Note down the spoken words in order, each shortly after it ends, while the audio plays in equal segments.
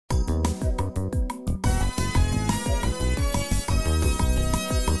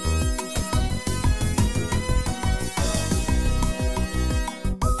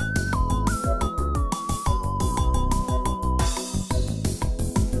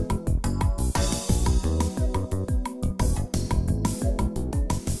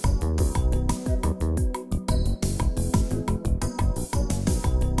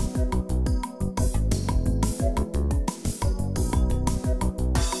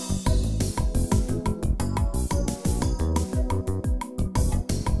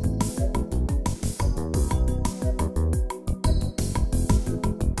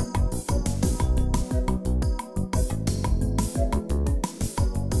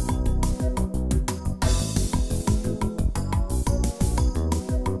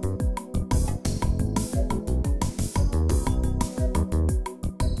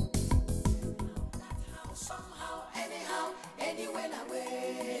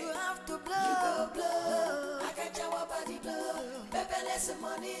chasing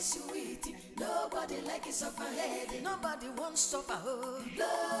money sweet. Nobody like it suffer head. Nobody wants suffer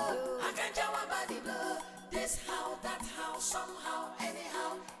blow. Akanchawa Baddie blow. This how, that how, somehow,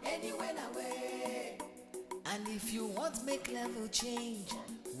 anyhow, anywhere away. And if you want make level change,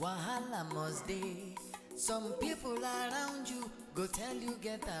 wahala must day. Some people around you go tell you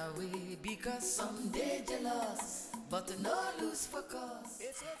get away because someday jealous, but no lose focus.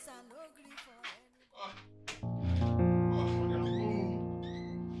 It's what's an ugly for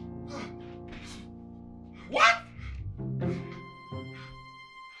What?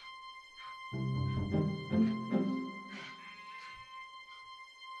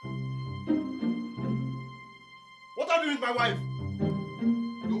 What are you doing with my wife?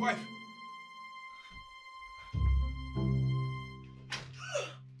 Your wife?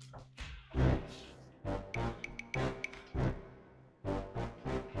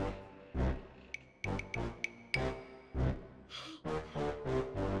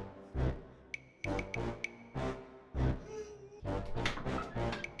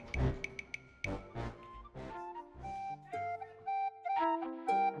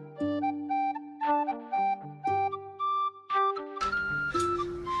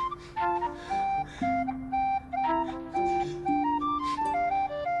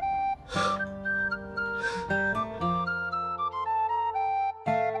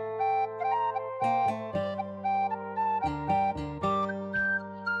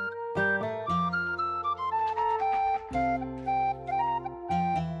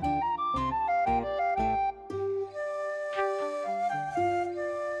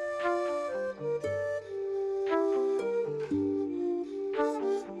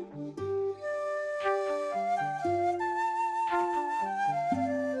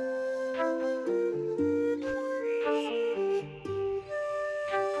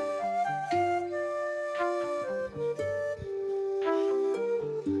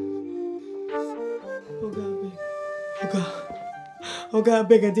 Oga, I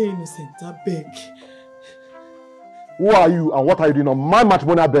beg, I dey innocent. I beg. Who are you and what are you doing on my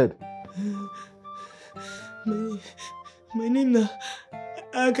matrimonial bed? My name is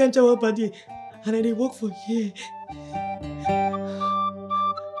Akanchawa Baddie, and I dey work for here.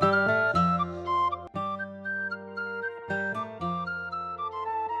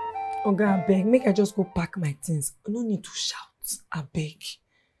 Oga, I beg, make I just go pack my things. I no need to shout. I beg.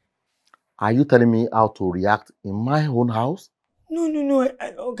 Are you telling me how to react in my own house? No.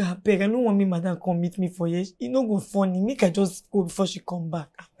 Oga, I beg. I don't want me madam come meet me for here. It no go funny. Make I just go before she come back.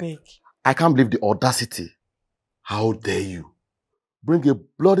 I beg. I can't believe the audacity. How dare you? Bring a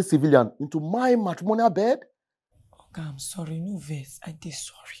bloody civilian into my matrimonial bed? Oga, I'm sorry. No vex. I dey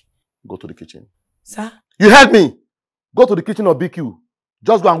sorry. Go to the kitchen. Sir? You heard me! Go to the kitchen or BQ.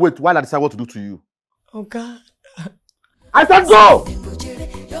 Just go and wait while I decide what to do to you. Oga. I said go!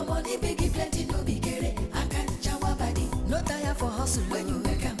 Your money big, plenty, no big. Akanchawa Baddie, no tire for hustle. When you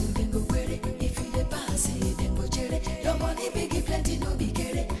make a move, then go query. If you dey pass it, then go cherry. Your money big, plenty, no big.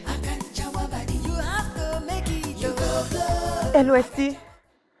 Akanchawa Baddie, you have to make it. You go blow. Hello, Esti.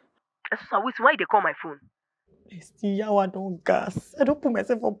 Eseosa, wait, why they call my phone? Esti, yawa don't gas. I don't put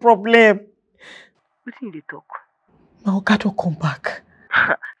myself for problem. What did they talk? My Oga don't come back.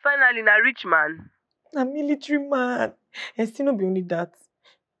 Finally, na rich man. A military man. Esti no be only that.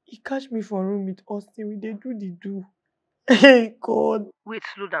 He catch me for a room with Austin. We dey do the do. Hey, God. Wait,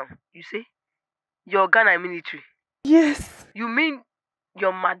 slow down. You say? Your Ghana military? Yes. You mean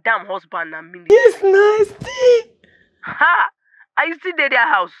your madam husband na military? Yes, nice. Ha! Are you still there their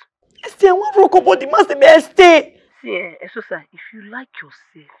house? Esti, I want to rock about the master, but Esti. See, Eseosa, if you like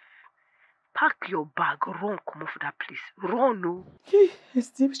yourself, pack your bag, run, come off that place. Run, no. Hey,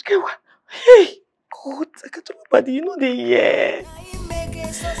 Esti, hey, God, Akanchawa Baddie, you know the yeah.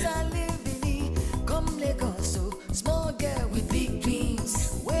 Come Lagos, small girl with big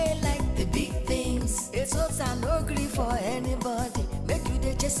dreams. Way like the big things. It's also no grief for anybody. Make you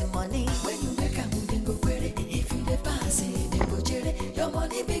dey chase money. When you make a move, then go query. If you dey pass it, then go cherry. Your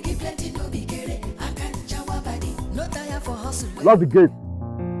money big, plenty, no big. Akanchawa Baddie, no tire for hustle. Lock the gate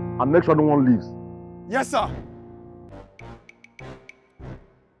and make sure no one leaves. Yes, sir.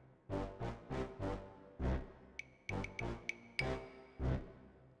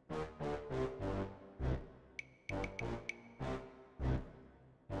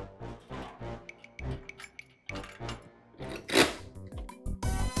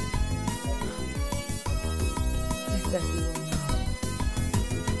 You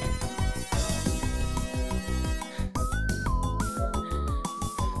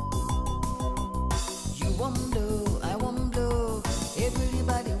won't blow, I won't blow.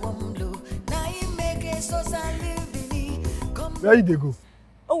 Everybody won't blow. Now you make Eseosa live in. Come Where you dey go?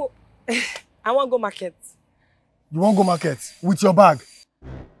 Oh, I want to go market. You wan go market with your bag?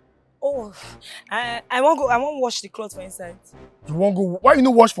 Oh, I want wash the clothes for inside. You wan go? Why you no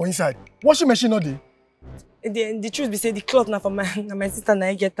wash for inside? Washing machine no dey. The truth be say the cloth now for my sister na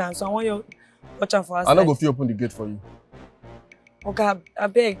I get am, so I want you watch am for outside. I no go fit open the gate for you. Okay, I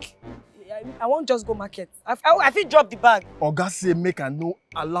beg. I won't just go market. I fit drop the bag. Oga say make I no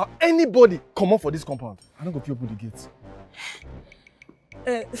allow anybody come up for this compound. I no go fit open the gate.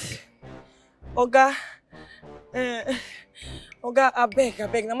 Oga, I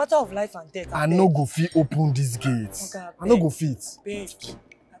beg. No matter of life and death. I no go fit open this gate. Oga, I no go fit. I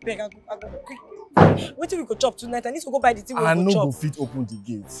beg. I go quick. Wait till we go chop tonight. I need to go buy the thing we go chop. I no go fit open the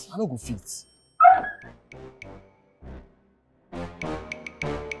gate. I no go fit.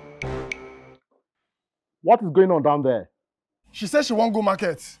 What is going on down there? She said she won't go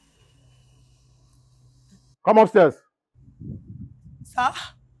market. Come upstairs. Sir?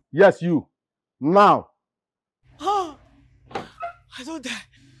 Yes, you. Now. I don't die.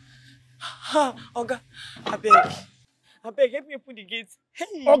 Oga, I beg, help me open the gate.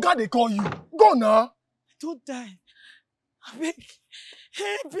 Hey. Oga, they call you. Go now. I don't die. I beg.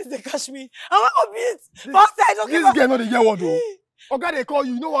 Hey, please, they catch me. I want to beat. Outside, okay. This girl not the year one though. Oga, they call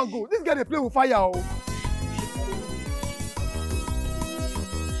you. No one go. This girl they play with fire. Oh.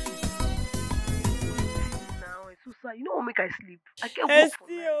 Now, Eseosa, you know what make I sleep? I can't work for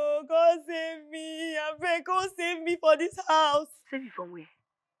night. Estio, God save me. I beg, God save me for this house. Save you from where?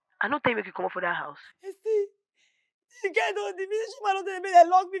 I no tell you make you come up for that house. Esti, the guy don't, the ministry man don't tell me they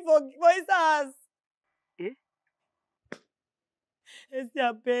lock me for his house. Eh? Esti,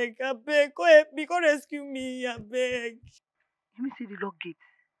 I beg, go help me, go rescue me, I beg. You mean say the lock gate?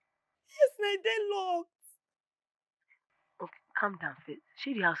 Yes, na they locked. Okay, calm down first.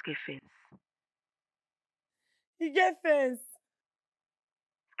 Shey the house get fence. He get fence.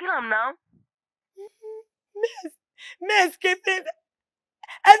 Kill am now. Me escape fence.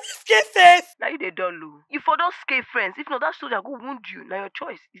 I escape fence. Now you dey dull o. You for don scare fence. If not, that soldier go wound you. Now your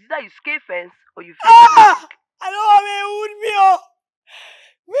choice. Is either you scare fence or you face Ah! I don't want me wound me oh.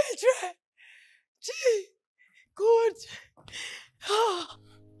 Me try. Gee, good. Ah.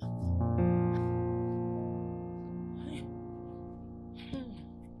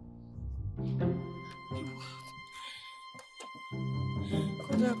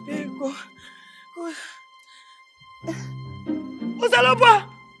 God, I beg, God. Osalopa!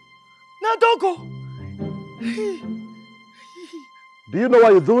 Now don't go. Do you know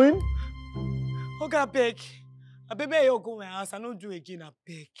what you're doing? Okay, I beg. I beg you go my house. I don't do again. I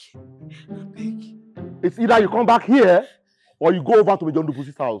beg. It's either you come back here or you go over to John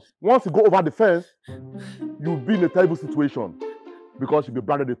Dupusi's house. Once you go over the fence, you'll be in a terrible situation because you'll be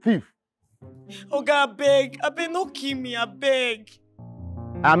branded a thief. Okay, I beg. No kill me. I beg.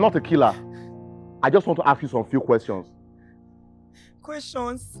 I am not a killer. I just want to ask you some few questions.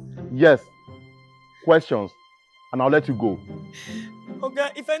 Questions? Yes, questions. And I'll let you go.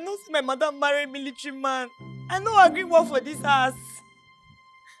 Okay, if I know see my mother marry military man, I no agree work for this house.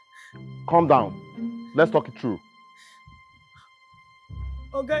 Calm down. Let's talk it through.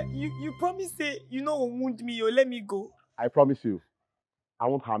 Okay, you promise say you no wound me, you let me go. I promise you. I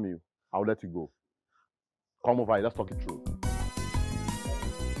won't harm you. I'll let you go. Come over here. Let's talk it through.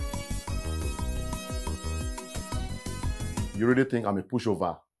 You really think I'm a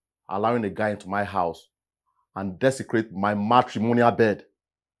pushover, allowing a guy into my house and desecrate my matrimonial bed?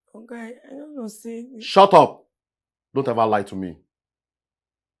 Okay, I don't know, say... Shut up! Don't ever lie to me.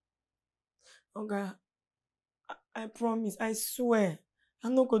 Okay, I promise, I swear,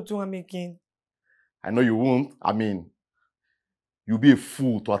 I'm not going to do him again. I know you won't. I mean, you'll be a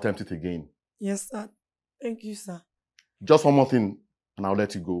fool to attempt it again. Yes, sir. Thank you, sir. Just one more thing, and I'll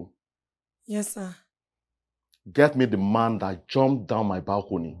let you go. Yes, sir. Get me the man that jumped down my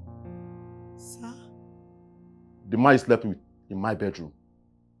balcony. Sir? The man you slept with in my bedroom.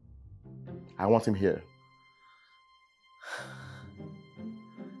 I want him here.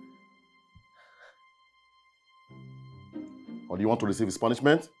 Or do you want to receive his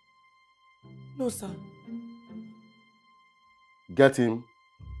punishment? No, sir. Get him,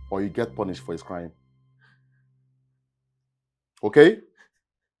 or you get punished for his crime. Okay?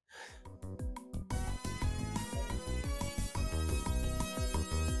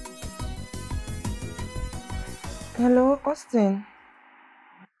 Hello, Austin.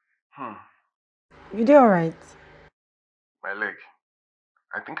 You did alright? My leg.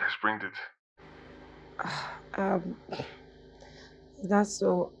 I think I sprained it. That's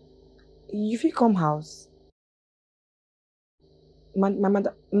so... You fit come house? My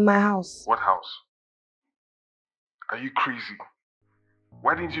house. What house? Are you crazy?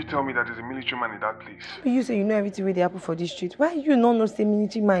 Why didn't you tell me that there's a military man in that place? You say you know everything where they happen for this street. Why you not know say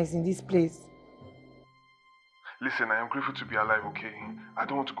military man is in this place? Listen, I am grateful to be alive, okay? I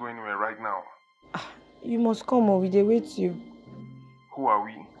don't want to go anywhere right now. You must come or we dey wait you. Who are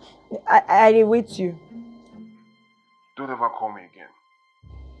we? I dey wait you. Don't ever call me again.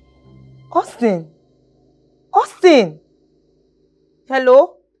 Austin! Austin!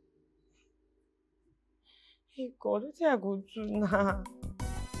 Hello? Hey God, what I go do now?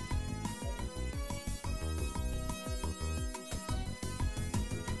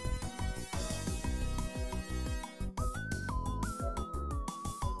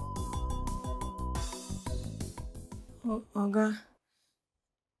 Oga,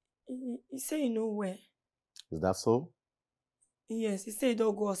 he say you know where. Is that so? Yes, he say he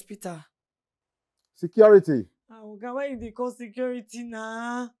don't go hospital. Security. Oga, why you dey call security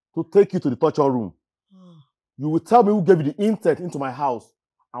now? To take you to the torture room. You will tell me who gave you the intent into my house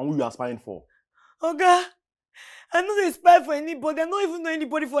and who you are spying for. Oga, I no dey spy for anybody. I don't even know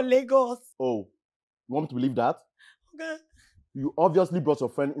anybody for Lagos. Oh, you want me to believe that? Oga. You obviously brought your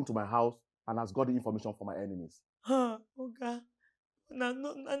friend into my house and has got the information from my enemies. Oga, I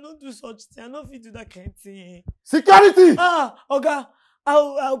no do such thing. I no fit do that kind of thing. Security! Oga,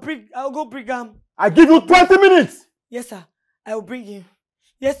 I'll go bring him. I give you 20 minutes! Yes, sir. I will bring him.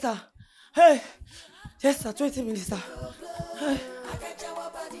 Yes, sir. Hey! Yes, sir. 20 minutes, sir. Hey.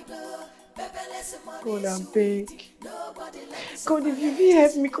 God, I'm big. God, if you will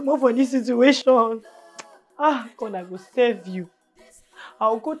help me come up from this situation. God, I will serve you.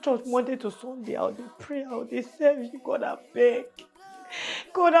 I'll go church Monday to Sunday. I'll pray. I'll serve you. God, I beg.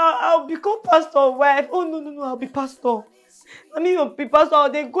 God, I'll become pastor wife. Oh, no. I'll be pastor. I mean, you'll be pastor.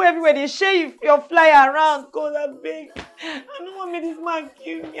 They go everywhere. They share your fly around. God, I beg. I don't want me this man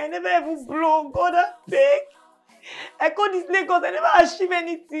kill me. I never ever blow. God, I beg. I call this Lagos. I never achieve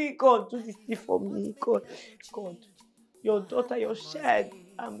anything. God, do this thing for me. God, your daughter, your child.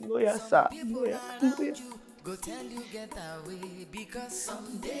 I'm loyal, sir. Loyal. Go tell you get away because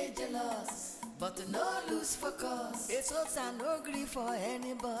someday jealous, but no lose focus. Eseosa no gree for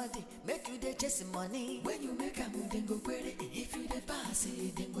anybody. Make you dey chase money. When you make a move, then go query. If you dey pass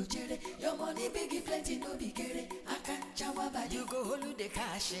it, then go cherry. Your money big, plenty no be carry. Akanchawa Baddie, you go hold the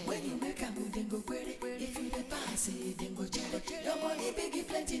cash. When you make a move, then go query. If you dey pass it, then go cherry. Your money big,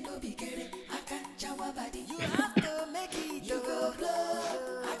 plenty no be carry. Akanchawa Baddie, you have to make it. You go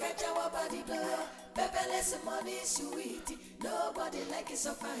blow. Akanchawa Baddie blow. Beverly money sweet. Nobody like it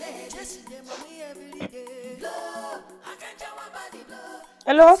so far head. Just the money every day. Blow. Akanchawa Baddie blow.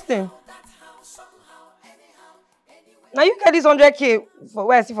 Hello, Austin. Now you get this 100K for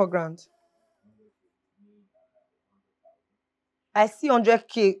where I see for grant. I see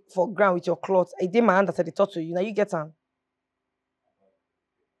 100K for ground with your clothes. I did my hand as I talk to you. Now you get them.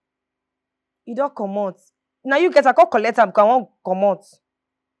 You don't come out. Now you get a call collect them because I won't come out.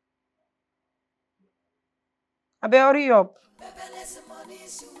 I better hurry up.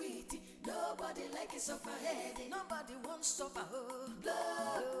 Nobody like it so far head. Nobody wants stop a whole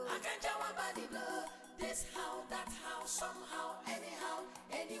blow. Akanchawa Baddie blow. This how, that how, somehow, anyhow,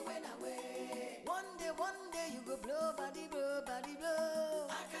 anywhere, away. One day you go blow, body blow, body blow.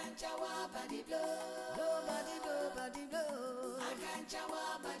 Akanchawa Baddie blow. Blow, body blow, body blow.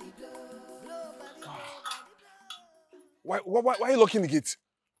 Akanchawa Baddie blow. Blow, body blow. Why are you locking the gate?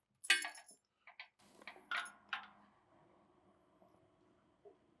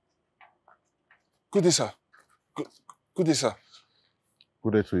 Good day, sir. Good day, sir.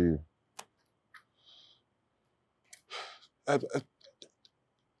 Good day to you.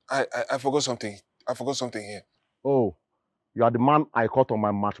 I forgot something. I forgot something here. Oh, you are the man I caught on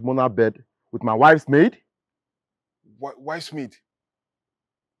my matrimonial bed with my wife's maid? Wife's maid?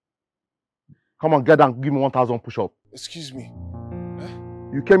 Come on, get down, give me 1,000 push-up. Excuse me.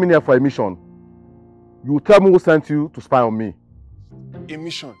 You came in here for a mission. You tell me who sent you to spy on me. A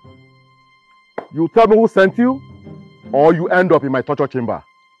mission? You tell me who sent you, or you end up in my torture chamber.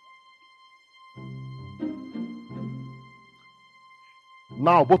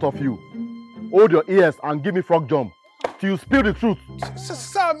 Now, both of you, hold your ears and give me frog jump till you spill the truth.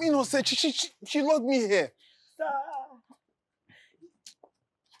 Sir, I'm innocent. She locked me here. Sir.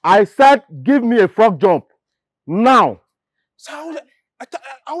 I said, give me a frog jump now. Sir, I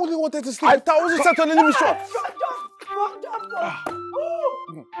only wanted to sleep. I wasn't set on any mission. Frog jump.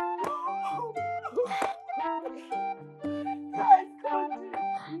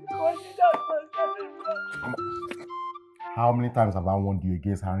 How many times have I warned you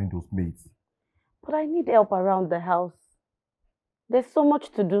against hiring those maids? But I need help around the house. There's so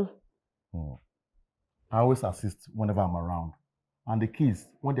much to do. I always assist whenever I'm around. and the kids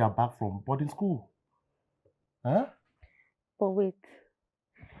when they are back from boarding school. Huh? But wait,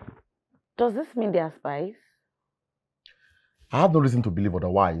 does this mean they are spies? I have no reason to believe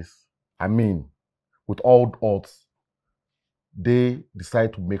otherwise. I mean, with all odds, they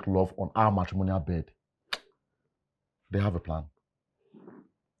decide to make love on our matrimonial bed. They have a plan.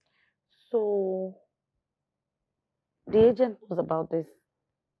 So, the agent knows about this.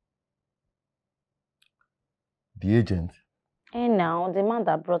 The agent? And now, the man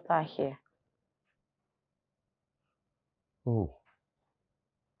that brought her here. Oh.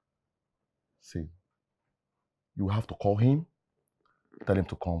 See, you have to call him, tell him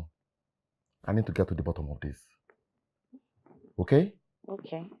to come. I need to get to the bottom of this. Okay?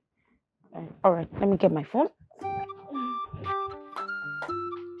 Okay. All right, let me get my phone.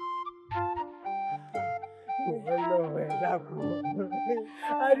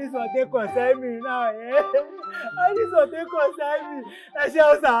 I just want to concern me now, eh? I just want to concern me.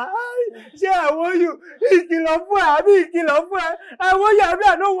 Eseosa, I want you. I want you,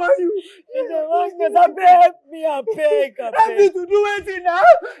 I don't want you. Help me, I beg. Help me to do anything now.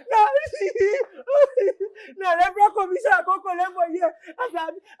 Now, every commission I go collect for here.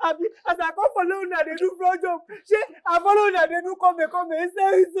 As I come follow now, they do fraud job. I follow now, they do come,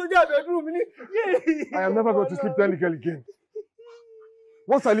 say soldier bedroom. I am never going to sleep with any girl again.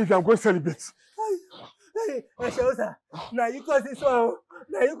 Once I leave here, I'm going to celebrate. Hey, Eseosa, now you cause this one.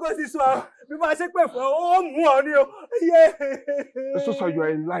 People are saying, yeah. Eseosa, you are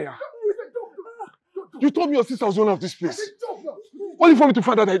a liar. You told me your sister was owner of this place. What do you want me to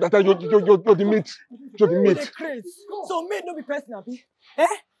find out that you're the mate? You're the mate. So mate no be person, abi? Eh?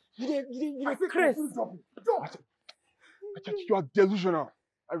 You crazy. You are delusional.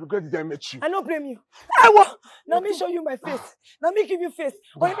 I regret the day I met you. I don't blame you. I will. Let me show you my face. Let me give you face.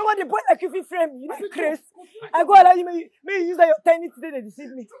 But you know what? The boy like if you frame you like crazy. I go allow you. May you use that your tiny today to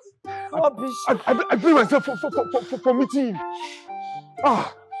deceive me. Rubbish. I blame myself for meeting him.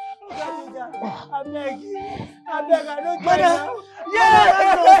 Ah. I beg. I don't care now.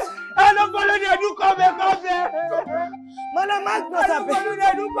 Yeah. I don't follow you. Do come here. Man, I'm not follow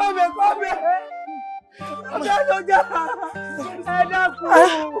you. Do come here. I don't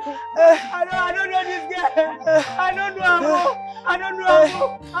know this guy. I don't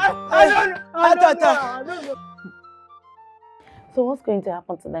know. So what's going to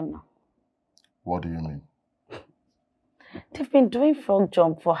happen to them now? What do you mean? They've been doing frog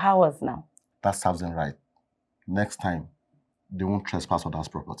jump for hours now. That sounds right. Next time, they won't trespass on that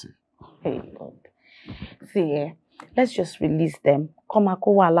property. Hey, God. See, let's just release them.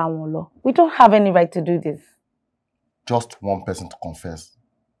 We don't have any right to do this. Just one person to confess,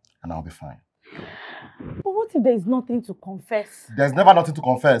 and I'll be fine. But what if there is nothing to confess? There's never nothing to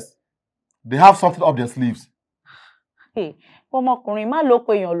confess. They have something up their sleeves. Hey, ọmọkùnrin má ló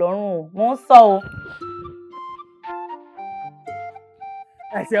pe èèyàn lọ́rùn o. Mo ń sọ o.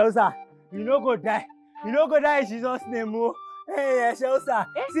 Eseosa, you no go die. You no go die in Jesus' name, oh. Hey, Eseosa,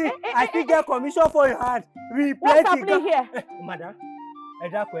 see, I still get commission for your hand. We What's happening here? Madam,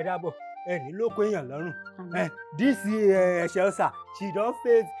 this Eseosa, she don't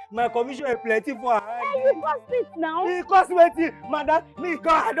face. My commission is plenty for her hand. Hey, you cost it now. He cost me, madam. Me,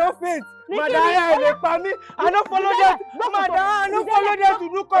 God, I don't face. Madam, I don't follow them. Madam, I don't follow them to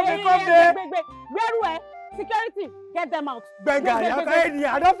do come. Where? Security, get them out. I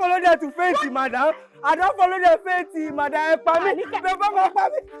don't follow them to face, madam. I don't follow them face, madam.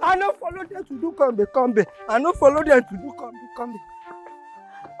 I don't follow them to do come. I don't follow them to do come.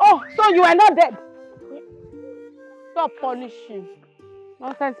 Oh, so you are not dead. Stop punishing.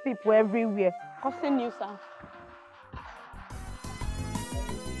 Nonsense people everywhere. Causing nuisance.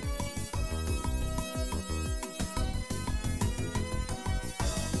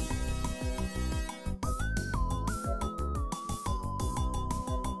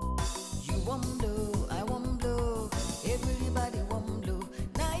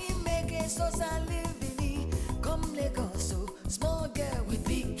 Eseosa living come Lagos, small girl with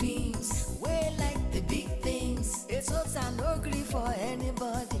big dreams. We like the big things. Eseosa no gree for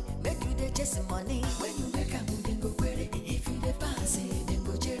anybody. Make you dey chase money. When you make am, then go query. If you dey pass it, then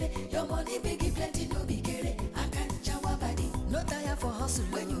go cherry. Your money big plenty, no be kere. Akanchawa Baddie, no tire for hustle.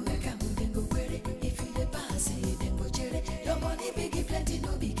 When you make am, then go query. If you dey pass it, then go cherry. Your money big plenty,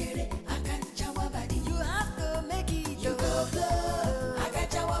 no be kere. Akanchawa Baddie, you have to make it. You go blow.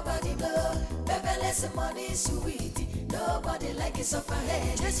 Akanchawa Baddie blow. Beverly, money sweet. Nobody like it suffer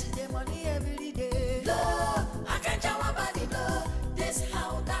head. Just the money every day. Blow. Akanchawa Baddie blow. This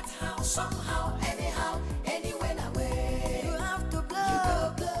how, that how, somehow.